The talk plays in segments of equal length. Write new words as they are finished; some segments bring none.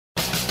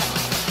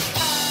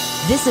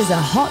This is a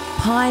Hot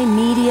Pie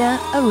Media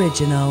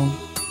original.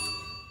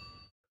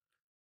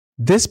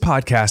 This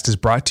podcast is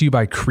brought to you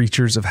by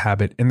Creatures of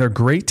Habit and their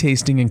great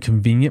tasting and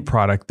convenient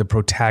product, the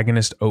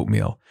Protagonist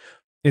Oatmeal.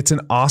 It's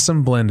an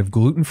awesome blend of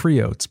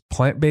gluten-free oats,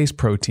 plant-based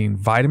protein,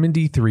 vitamin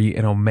D3,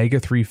 and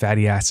omega-3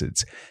 fatty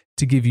acids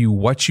to give you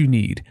what you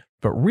need,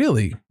 but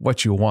really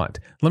what you want.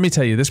 Let me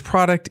tell you, this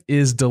product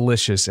is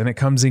delicious and it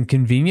comes in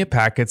convenient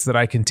packets that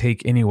I can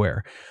take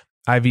anywhere.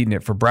 I've eaten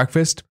it for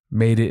breakfast,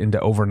 made it into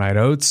overnight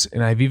oats,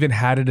 and I've even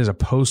had it as a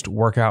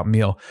post-workout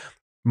meal.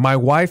 My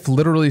wife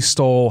literally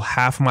stole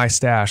half my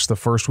stash the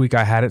first week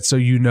I had it, so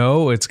you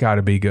know it's got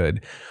to be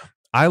good.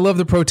 I love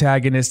the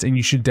Protagonist, and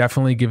you should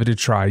definitely give it a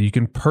try. You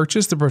can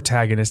purchase the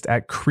Protagonist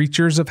at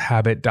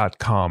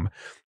creaturesofhabit.com.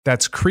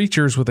 That's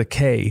creatures with a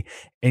K,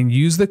 and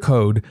use the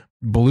code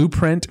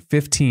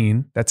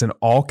Blueprint15, that's in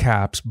all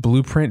caps,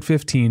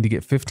 Blueprint15 to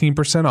get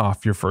 15%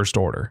 off your first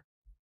order.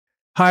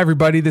 Hi,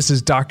 everybody. This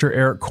is Dr.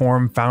 Eric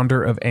Korm,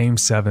 founder of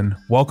AIM7.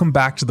 Welcome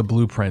back to The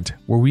Blueprint,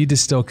 where we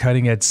distill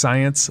cutting-edge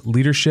science,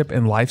 leadership,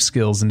 and life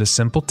skills into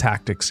simple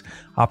tactics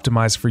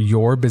optimized for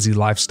your busy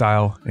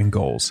lifestyle and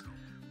goals.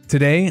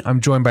 Today,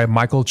 I'm joined by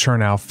Michael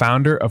Chernow,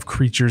 founder of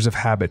Creatures of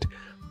Habit.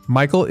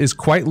 Michael is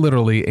quite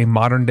literally a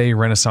modern-day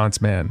Renaissance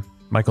man.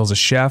 Michael's a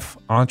chef,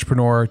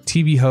 entrepreneur,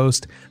 TV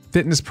host,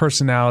 fitness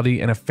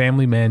personality, and a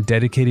family man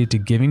dedicated to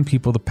giving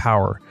people the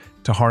power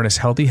to harness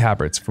healthy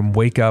habits from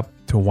wake up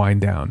to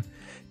wind down.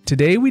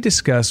 Today, we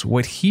discuss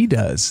what he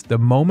does the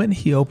moment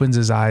he opens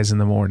his eyes in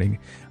the morning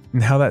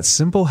and how that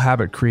simple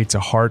habit creates a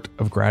heart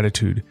of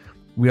gratitude.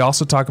 We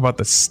also talk about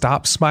the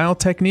stop smile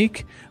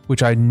technique,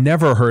 which I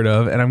never heard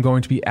of, and I'm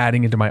going to be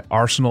adding into my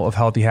arsenal of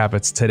healthy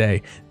habits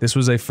today. This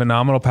was a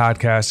phenomenal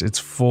podcast. It's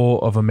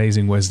full of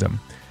amazing wisdom.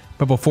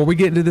 But before we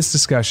get into this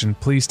discussion,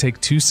 please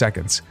take 2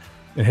 seconds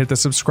and hit the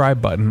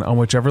subscribe button on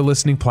whichever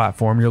listening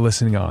platform you're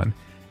listening on,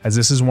 as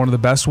this is one of the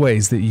best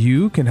ways that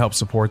you can help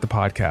support the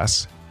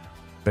podcast.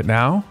 But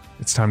now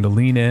it's time to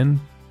lean in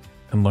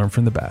and learn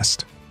from the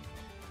best.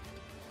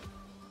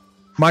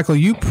 Michael,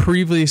 you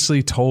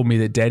previously told me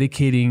that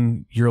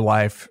dedicating your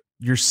life,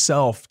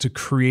 yourself, to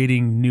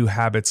creating new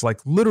habits,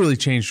 like literally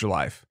changed your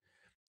life,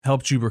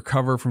 helped you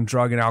recover from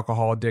drug and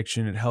alcohol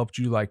addiction. It helped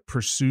you like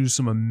pursue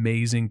some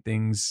amazing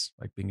things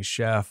like being a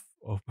chef,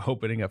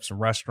 opening up some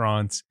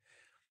restaurants.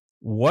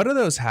 What are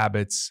those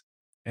habits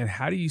and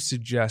how do you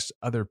suggest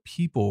other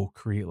people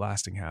create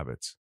lasting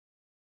habits?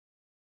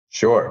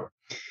 Sure.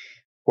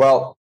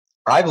 Well,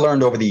 I've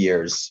learned over the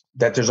years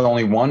that there's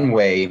only one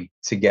way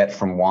to get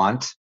from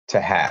want to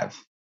have,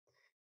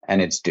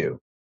 and it's do.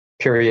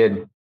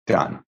 Period.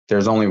 Done.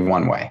 There's only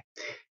one way.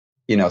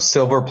 You know,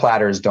 silver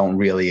platters don't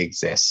really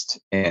exist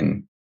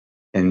in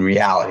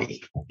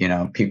reality. You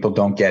know, people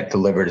don't get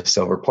delivered a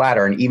silver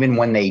platter. And even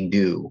when they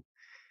do,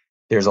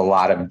 there's a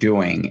lot of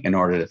doing in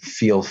order to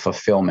feel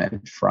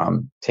fulfillment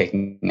from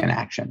taking an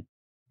action.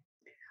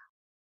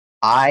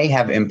 I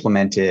have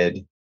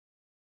implemented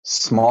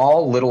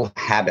small little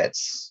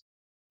habits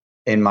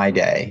in my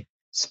day,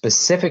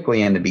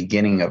 specifically in the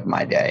beginning of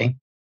my day,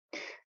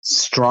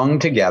 strung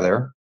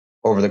together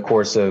over the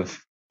course of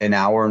an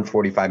hour and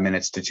 45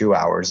 minutes to 2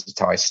 hours. That's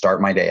how I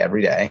start my day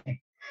every day.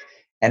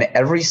 And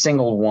every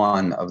single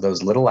one of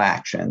those little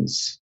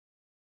actions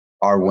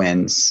are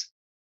wins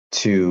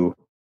to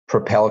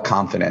propel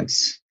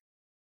confidence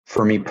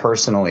for me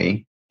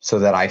personally, so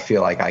that I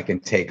feel like I can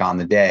take on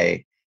the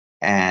day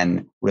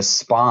and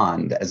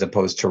respond as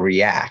opposed to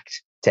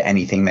react to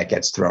anything that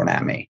gets thrown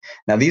at me.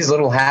 Now, these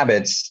little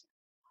habits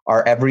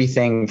are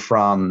everything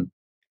from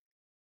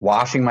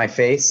washing my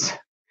face,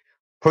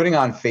 putting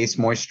on face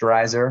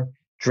moisturizer,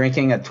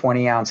 drinking a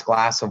 20-ounce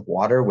glass of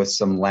water with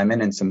some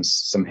lemon and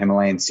some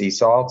Himalayan sea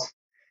salt,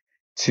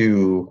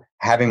 to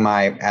having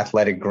my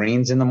athletic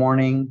greens in the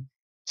morning,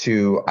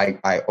 to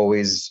I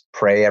always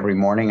pray every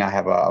morning. I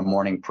have a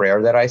morning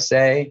prayer that I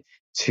say,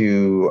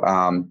 to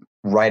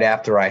right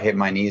after I hit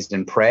my knees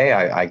and pray,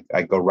 I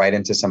go right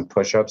into some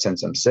push-ups and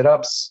some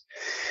sit-ups,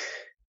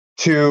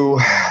 to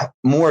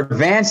more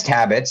advanced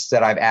habits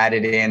that I've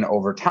added in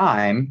over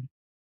time,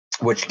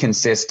 which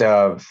consist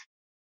of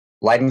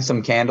lighting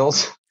some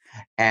candles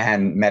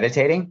and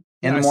meditating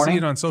in the morning. I see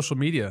it on social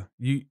media.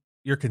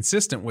 You're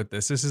consistent with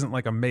this. This isn't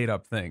like a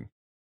made-up thing.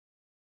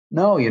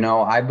 No, you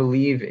know, I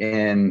believe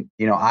in,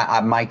 you know,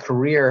 my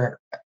career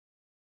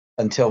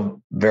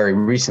until very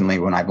recently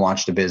when I've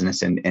launched a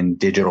business in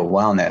digital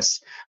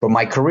wellness. But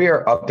my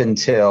career up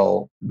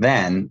until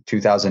then,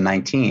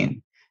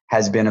 2019,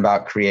 has been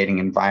about creating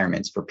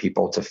environments for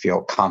people to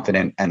feel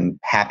confident and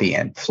happy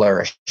and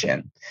flourish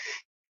in.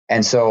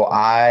 And so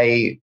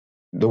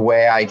the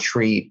way I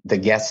treat the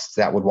guests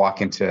that would walk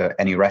into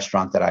any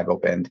restaurant that I've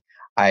opened,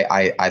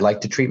 I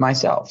like to treat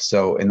myself.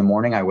 So in the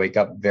morning, I wake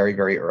up very,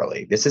 very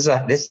early.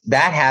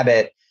 That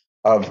habit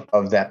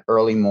of that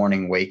early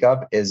morning wake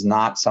up is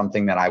not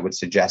something that I would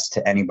suggest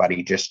to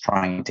anybody just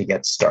trying to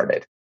get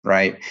started,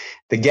 right?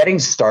 The getting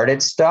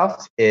started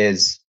stuff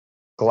is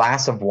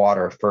glass of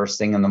water first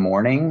thing in the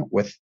morning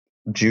with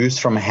juice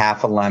from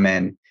half a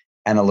lemon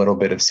and a little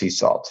bit of sea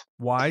salt.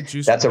 Why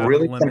juice? That's a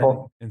really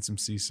simple. And some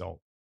sea salt.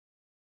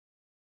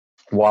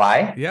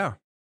 Why? Yeah.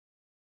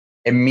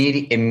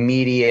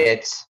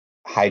 Immediate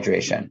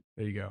hydration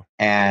There you go.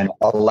 and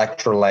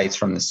electrolytes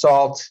from the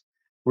salt,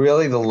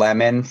 really the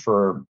lemon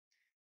for,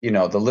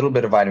 the little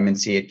bit of vitamin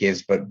C it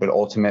gives, but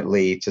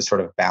ultimately to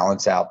sort of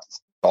balance out the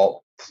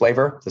salt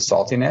flavor, the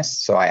saltiness.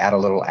 So I add a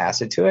little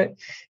acid to it.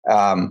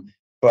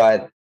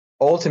 But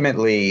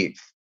ultimately,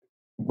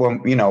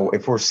 when,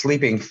 if we're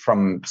sleeping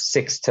from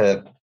 6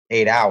 to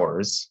 8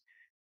 hours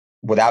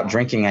without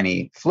drinking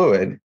any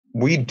fluid,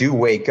 we do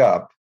wake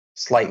up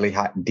slightly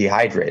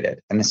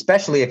dehydrated. And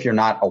especially if you're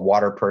not a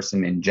water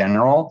person in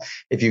general,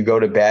 if you go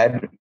to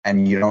bed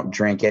and you don't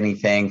drink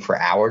anything for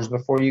hours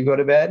before you go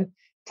to bed,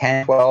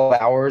 10, 12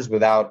 hours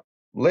without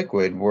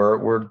liquid,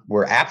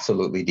 we're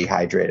absolutely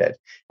dehydrated.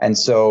 And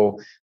so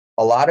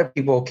a lot of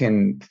people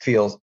can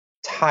feel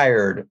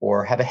tired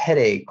or have a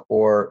headache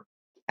or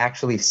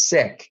actually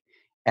sick.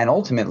 And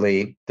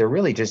ultimately, they're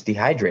really just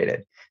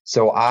dehydrated.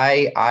 So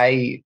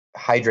I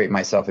hydrate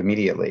myself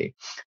immediately.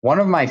 One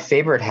of my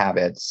favorite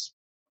habits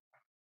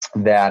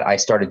that I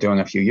started doing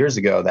a few years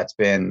ago that's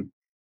been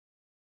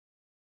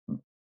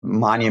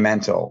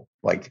monumental,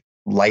 like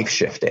life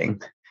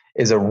shifting,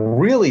 is a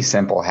really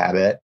simple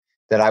habit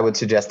that I would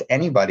suggest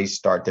anybody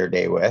start their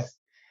day with.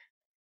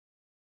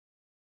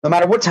 No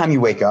matter what time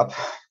you wake up,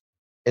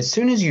 as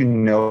soon as you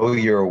know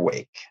you're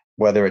awake,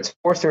 whether it's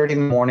 4:30 in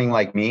the morning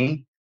like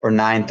me or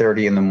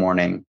 9:30 in the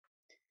morning,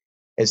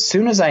 as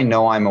soon as I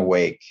know I'm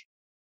awake,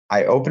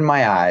 I open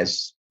my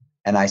eyes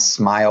and I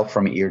smile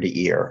from ear to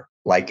ear,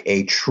 like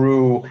a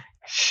true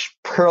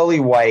pearly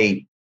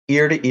white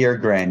ear to ear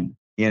grin,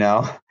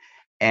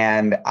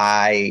 and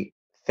I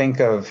think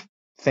of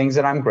things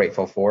that I'm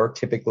grateful for.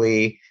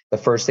 Typically, the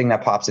first thing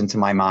that pops into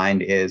my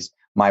mind is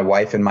my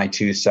wife and my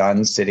 2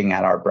 sons sitting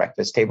at our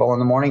breakfast table in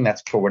the morning.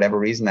 That's, for whatever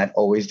reason, that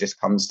always just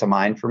comes to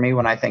mind for me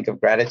when I think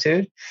of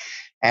gratitude.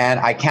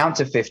 And I count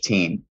to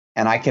 15,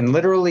 and I can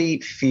literally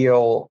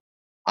feel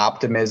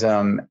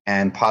optimism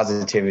and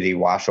positivity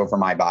wash over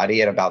my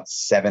body at about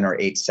 7 or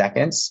 8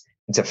 seconds.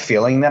 It's a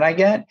feeling that I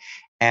get.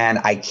 And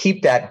I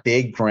keep that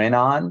big grin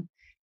on.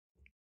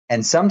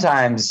 And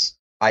sometimes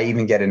I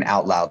even get an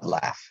out loud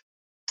laugh,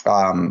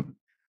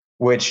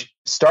 which,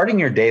 starting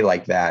your day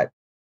like that,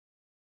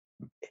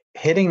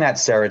 hitting that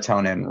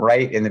serotonin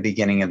right in the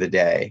beginning of the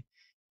day,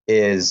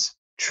 is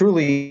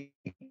truly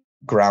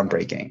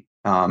groundbreaking.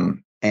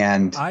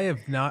 And I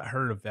have not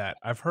heard of that.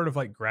 I've heard of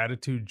like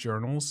gratitude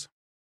journals,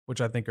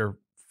 which I think are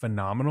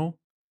phenomenal.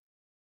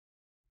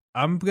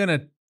 I'm going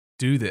to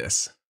do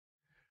this.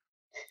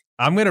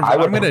 I'm going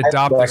to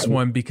adopt this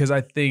one because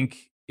I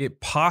think it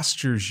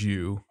postures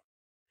you.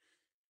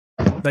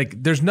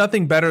 Like, there's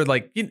nothing better.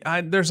 Like,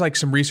 there's like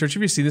some research.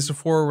 Have you seen this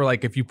before? Where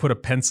like if you put a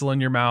pencil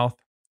in your mouth,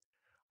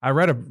 I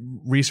read a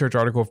research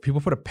article. If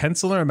people put a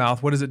pencil in their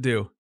mouth, what does it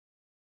do?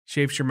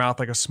 Shapes your mouth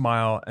like a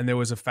smile, and there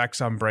was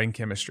effects on brain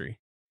chemistry.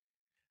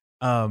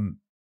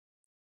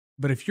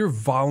 But if you're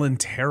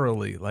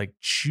voluntarily like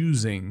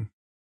choosing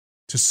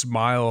to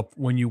smile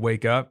when you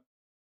wake up,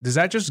 does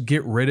that just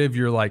get rid of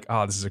your like,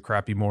 oh, this is a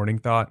crappy morning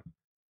thought?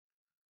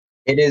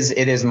 It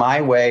is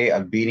my way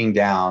of beating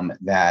down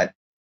that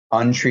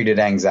untreated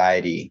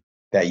anxiety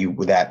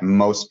that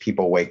most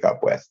people wake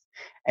up with.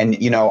 And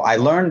I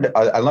learned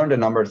a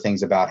number of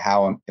things about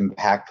how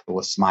impactful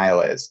a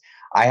smile is.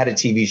 I had a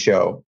TV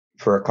show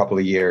for a couple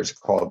of years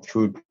called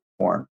Food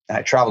Porn, and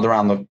I traveled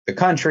around the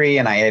country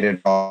and I ate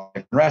at all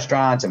different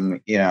restaurants, and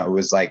it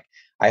was like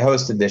I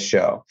hosted this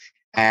show.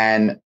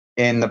 And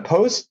in the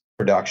post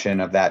production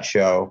of that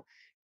show,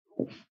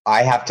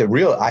 I have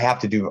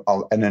to do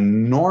an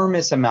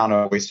enormous amount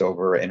of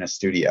voiceover in a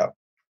studio.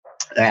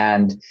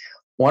 And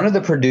one of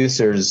the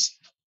producers,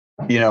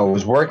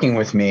 was working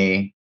with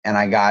me, and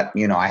I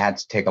had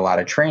to take a lot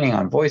of training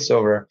on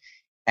voiceover.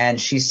 And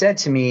she said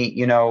to me,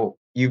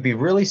 you'd be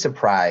really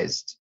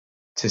surprised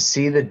to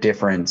see the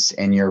difference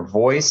in your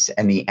voice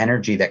and the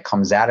energy that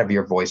comes out of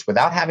your voice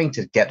without having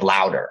to get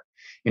louder.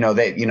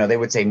 They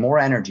would say more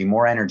energy.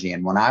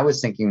 And when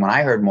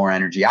I heard more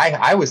energy,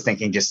 I was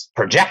thinking just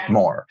project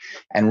more.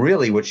 And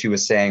really what she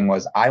was saying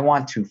was, I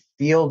want to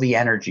feel the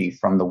energy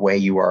from the way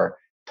you are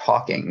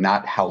talking,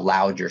 not how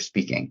loud you're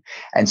speaking.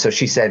 And so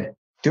she said,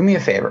 do me a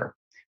favor,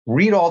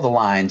 read all the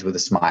lines with a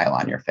smile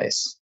on your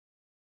face.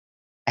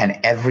 And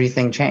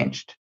everything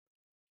changed.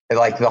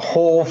 Like the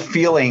whole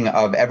feeling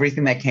of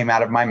everything that came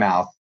out of my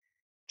mouth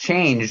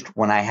changed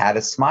when I had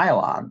a smile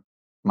on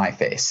my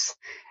face.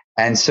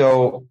 And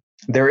so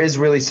there is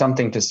really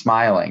something to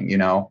smiling.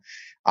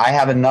 I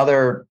have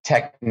another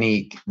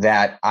technique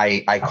that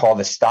I call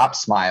the stop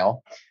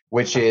smile,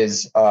 which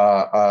is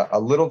a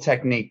little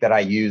technique that I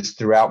use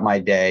throughout my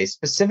day,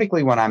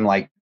 specifically when I'm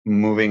like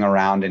moving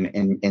around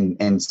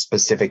in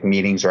specific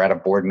meetings or at a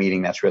board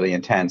meeting that's really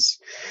intense.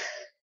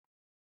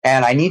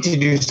 And I need to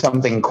do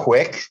something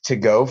quick to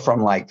go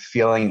from like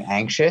feeling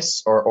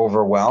anxious or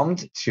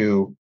overwhelmed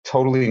to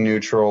totally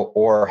neutral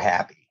or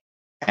happy.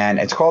 And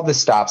it's called the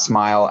stop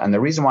smile. And the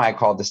reason why I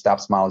call it the stop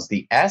smile is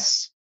the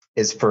S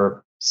is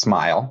for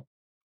smile.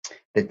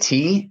 The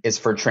T is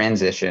for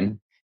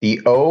transition.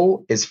 The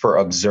O is for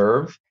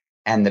observe.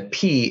 and the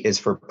P is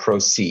for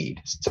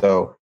proceed.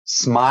 So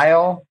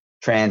smile,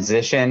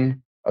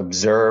 transition,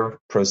 observe,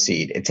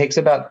 proceed. It takes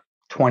about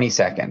 20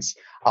 seconds.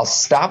 I'll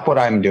stop what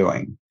I'm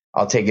doing.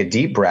 I'll take a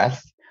deep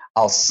breath.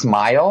 I'll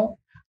smile.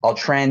 I'll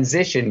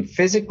transition,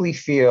 physically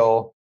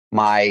feel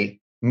my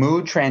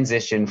mood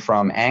transition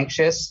from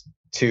anxious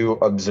to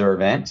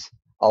observant.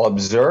 I'll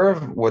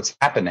observe what's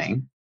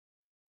happening,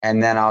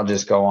 and then I'll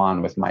just go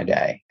on with my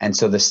day. And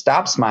so the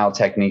stop smile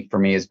technique for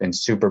me has been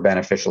super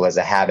beneficial as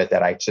a habit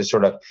that I just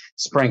sort of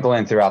sprinkle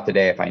in throughout the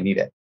day if I need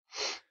it.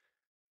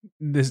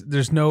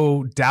 There's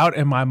no doubt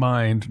in my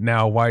mind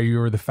now why you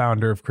were the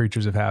founder of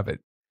Creatures of Habit.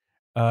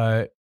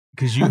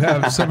 Because you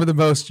have some of the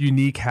most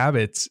unique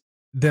habits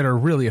that are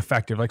really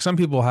effective. Like some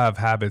people have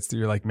habits that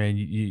you're like, man,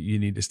 you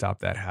need to stop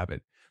that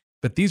habit.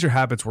 But these are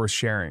habits worth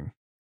sharing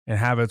and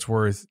habits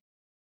worth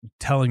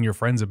telling your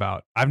friends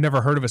about. I've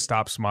never heard of a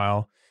stop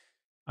smile.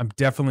 I'm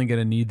definitely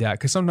going to need that,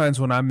 because sometimes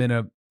when I'm in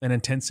an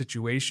intense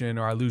situation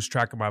or I lose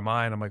track of my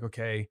mind, I'm like,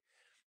 okay,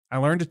 I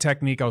learned a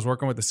technique. I was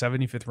working with the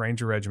 75th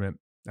Ranger Regiment.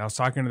 I was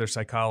talking to their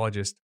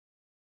psychologist,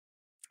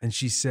 and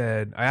she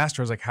said, I asked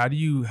her, I was like, how do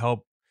you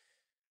help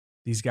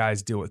these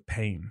guys deal with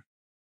pain,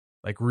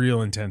 like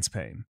real intense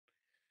pain?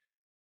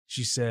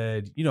 She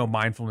said,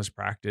 mindfulness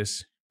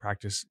practice.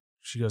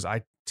 She goes,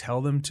 I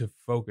tell them to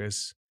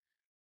focus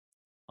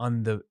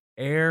on the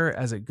air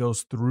as it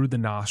goes through the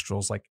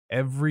nostrils, like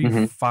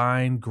every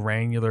fine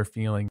granular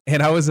feeling.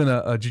 And I was in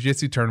a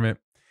jiu-jitsu tournament,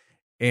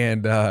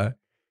 and I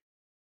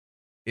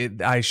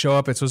show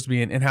up. It's supposed to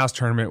be an in-house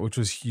tournament, which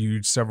was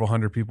huge. Several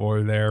hundred people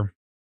were there,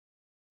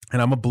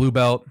 and I'm a blue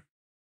belt.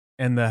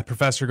 And the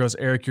professor goes,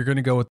 Eric, you're going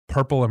to go with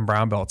purple and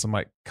brown belts. I'm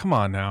like, come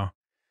on now.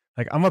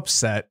 Like, I'm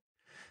upset.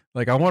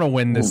 Like, I want to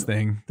win this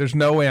thing. There's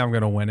no way I'm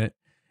going to win it.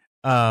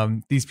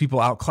 These people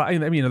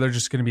they're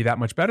just going to be that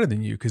much better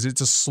than you, because it's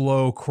a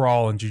slow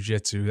crawl in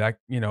jiu-jitsu. That,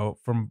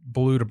 from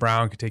blue to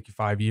brown could take you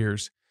 5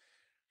 years.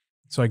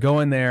 So I go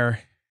in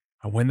there,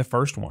 I win the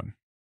first one.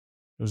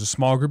 It was a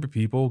small group of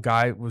people.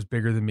 Guy was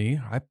bigger than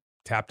me. I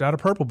tapped out a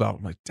purple belt.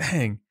 I'm like,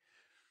 dang.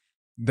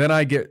 Then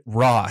I get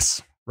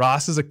Ross.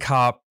 Ross is a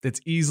cop that's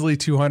easily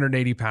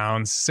 280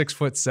 pounds,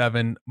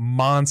 6'7",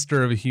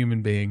 monster of a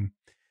human being.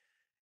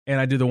 And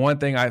I do the one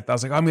thing I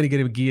was like, I'm going to get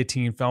him a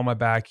guillotine, fell on my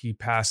back. He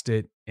passed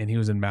it, and he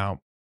was in mount.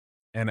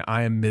 And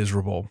I am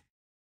miserable.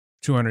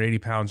 280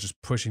 pounds just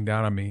pushing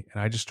down on me.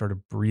 And I just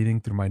started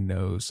breathing through my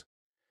nose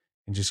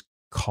and just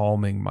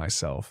calming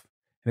myself.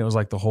 And it was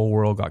like the whole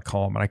world got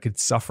calm, and I could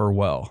suffer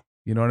well.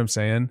 You know what I'm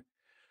saying?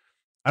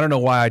 I don't know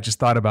why I just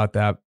thought about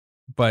that,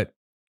 but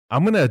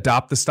I'm going to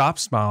adopt the stop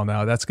smile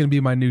now. That's going to be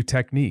my new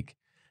technique.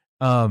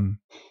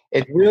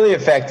 It's really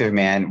effective,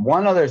 man.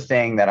 One other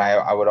thing that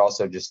I would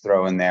also just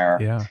throw in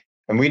there,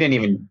 and we didn't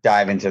even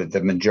dive into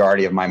the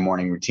majority of my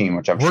morning routine,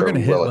 which we're going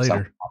to hit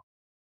later.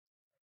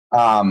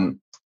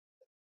 I'm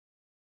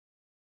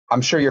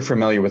sure you're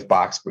familiar with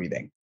box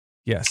breathing.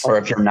 Yes. Or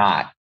if you're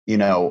not,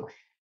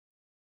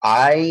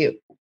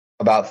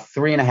 about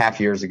 3.5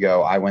 years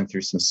ago, I went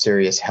through some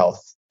serious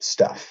health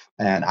stuff,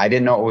 and I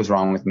didn't know what was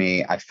wrong with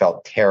me. I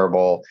felt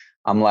terrible.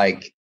 I'm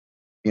like,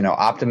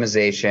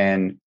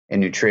 optimization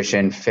and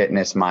nutrition,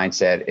 fitness,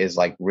 mindset is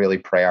like really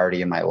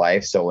priority in my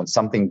life. So when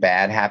something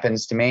bad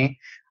happens to me,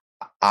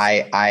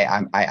 I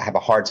have a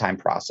hard time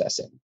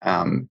processing.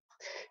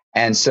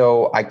 And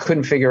so I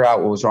couldn't figure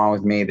out what was wrong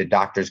with me. The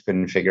doctors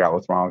couldn't figure out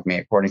what's wrong with me.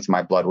 According to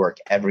my blood work,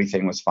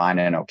 everything was fine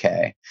and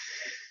okay.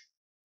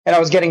 And I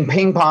was getting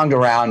ping-ponged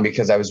around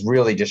because I was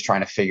really just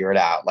trying to figure it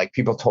out. Like,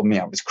 people told me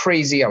I was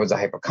crazy. I was a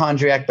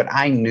hypochondriac, but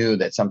I knew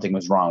that something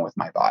was wrong with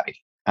my body.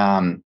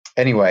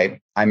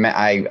 Anyway,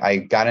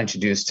 I got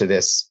introduced to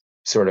this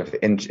sort of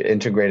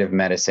integrative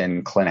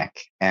medicine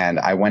clinic, and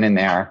I went in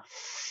there,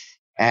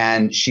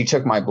 and she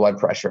took my blood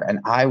pressure, and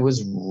I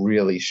was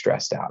really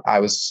stressed out.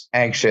 I was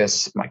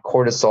anxious. My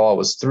cortisol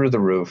was through the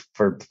roof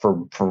for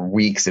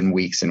weeks and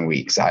weeks and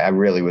weeks. I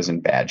really was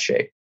in bad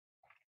shape.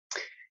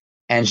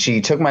 And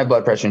she took my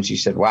blood pressure, and she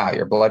said, wow,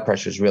 your blood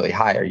pressure is really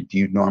high. Do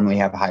you normally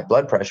have high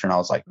blood pressure? And I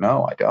was like,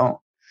 no, I don't.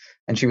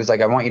 And she was like,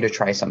 I want you to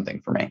try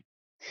something for me.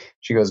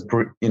 She goes,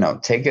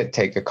 take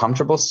a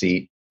comfortable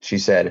seat. She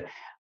said,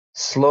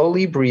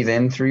 slowly breathe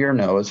in through your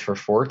nose for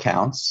 4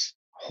 counts.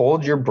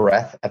 Hold your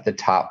breath at the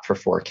top for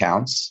 4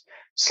 counts.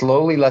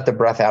 Slowly let the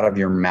breath out of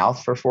your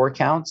mouth for 4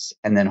 counts,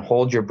 and then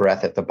hold your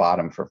breath at the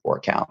bottom for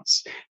 4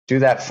 counts. Do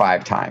that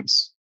 5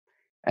 times.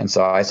 And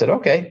so I said,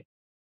 okay.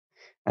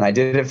 And I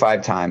did it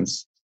 5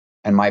 times.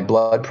 And my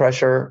blood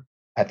pressure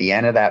at the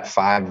end of that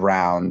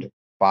 5-round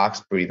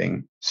box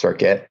breathing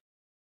circuit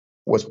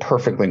was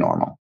perfectly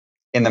normal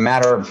in the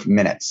matter of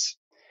minutes.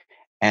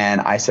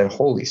 And I said,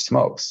 holy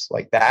smokes,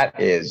 like, that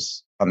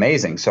is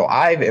amazing. So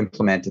I've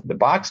implemented the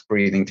box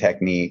breathing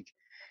technique.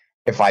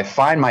 If I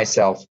find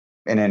myself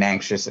in an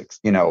anxious,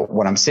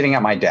 when I'm sitting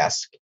at my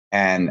desk,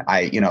 and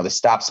the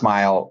stop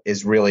smile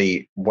is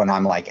really when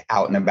I'm like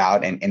out and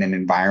about and in an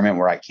environment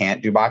where I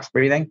can't do box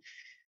breathing.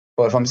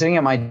 But if I'm sitting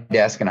at my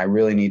desk and I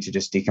really need to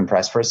just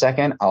decompress for a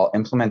second, I'll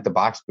implement the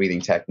box breathing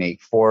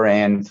technique: 4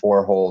 in,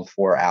 4 hold,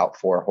 4 out,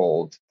 4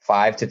 hold,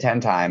 5 to 10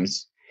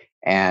 times.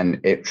 And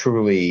it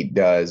truly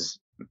does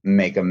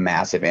make a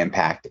massive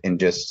impact in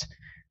just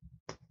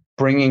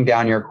bringing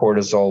down your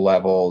cortisol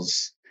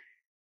levels,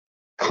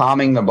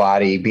 calming the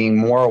body, being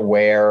more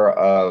aware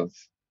of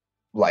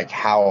like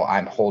how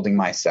I'm holding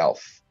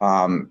myself,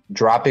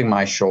 dropping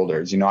my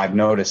shoulders. I've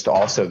noticed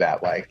also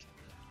that like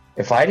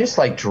if I just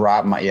like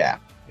drop my,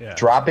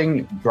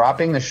 dropping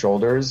the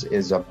shoulders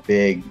is a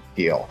big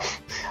deal.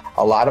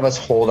 A lot of us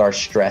hold our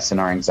stress and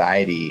our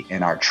anxiety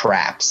in our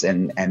traps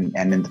and in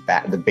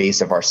the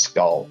base of our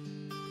skull.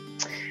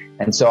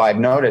 And so I've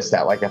noticed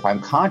that like if I'm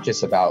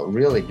conscious about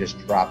really just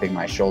dropping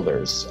my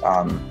shoulders,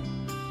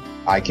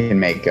 I can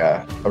make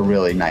a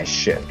really nice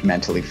shift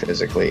mentally,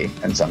 physically,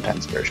 and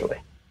sometimes spiritually.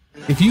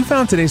 If you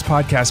found today's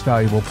podcast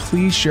valuable,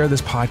 please share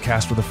this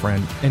podcast with a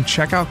friend and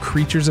check out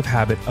Creatures of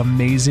Habit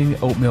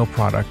amazing oatmeal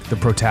product, The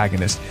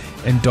Protagonist.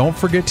 And don't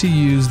forget to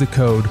use the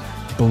code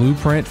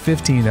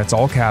Blueprint15, that's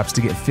all caps,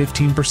 to get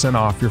 15%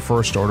 off your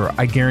first order.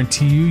 I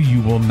guarantee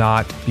you will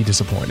not be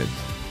disappointed.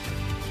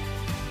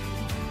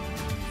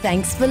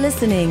 Thanks for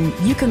listening.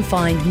 You can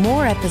find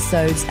more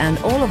episodes and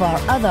all of our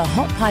other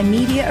Hot Pie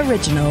Media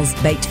originals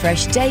baked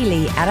fresh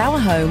daily at our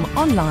home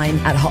online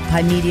at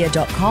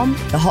hotpiemedia.com,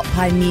 the Hot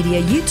Pie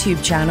Media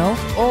YouTube channel,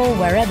 or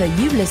wherever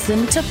you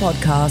listen to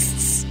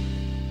podcasts.